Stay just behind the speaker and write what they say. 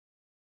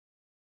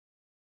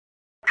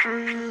Every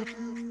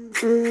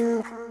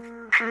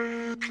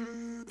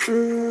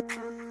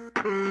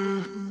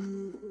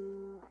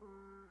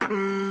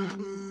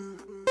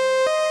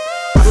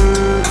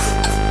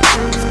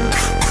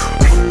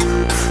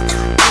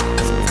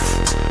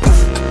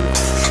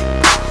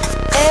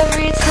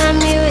time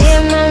you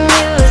hear my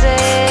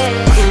music,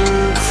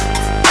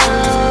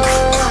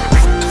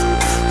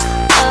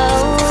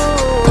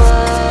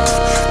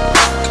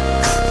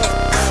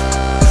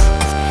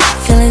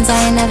 feelings I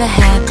ain't never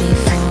had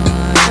before.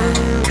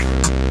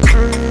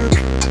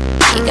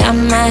 You got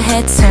my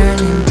head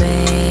turning,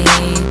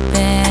 baby.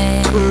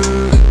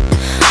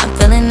 I'm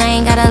feeling I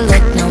ain't gotta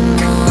look no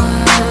more,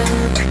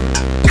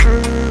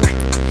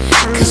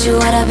 'cause you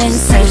what I've been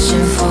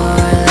searching for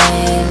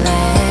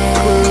lately.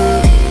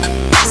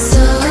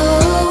 So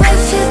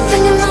if you're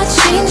thinking about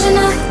changing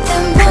up,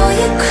 then boy,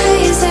 you're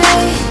crazy.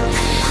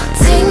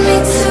 Take me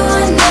to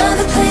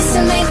another place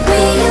and make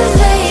me your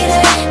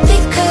lady,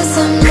 because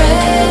I'm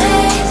ready.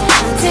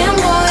 Damn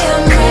boy,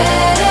 I'm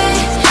ready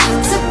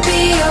to be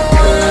your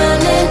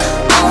one and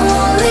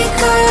only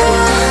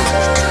girl.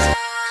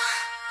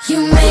 You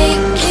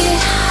make it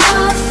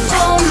hard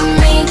for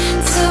me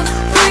to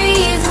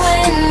breathe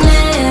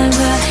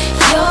whenever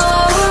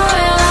you're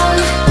around.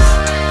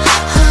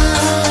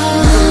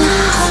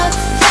 Heart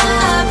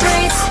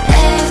vibrates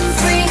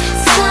every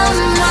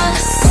summer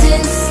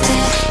since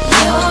that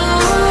you're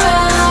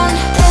around.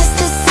 That's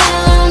the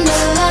sound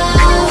of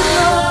love.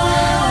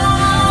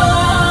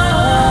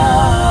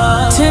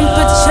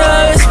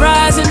 Temperature is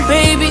rising,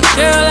 baby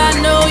girl, I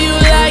know you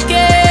like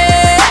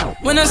it.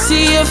 When I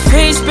see your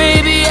face,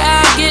 baby,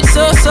 I get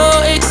so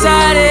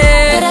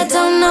excited. But I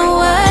don't know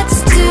what to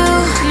do.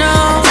 No,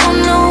 I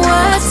don't know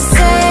what to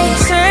say.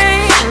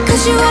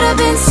 'Cause you what I've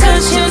been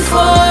searching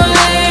for.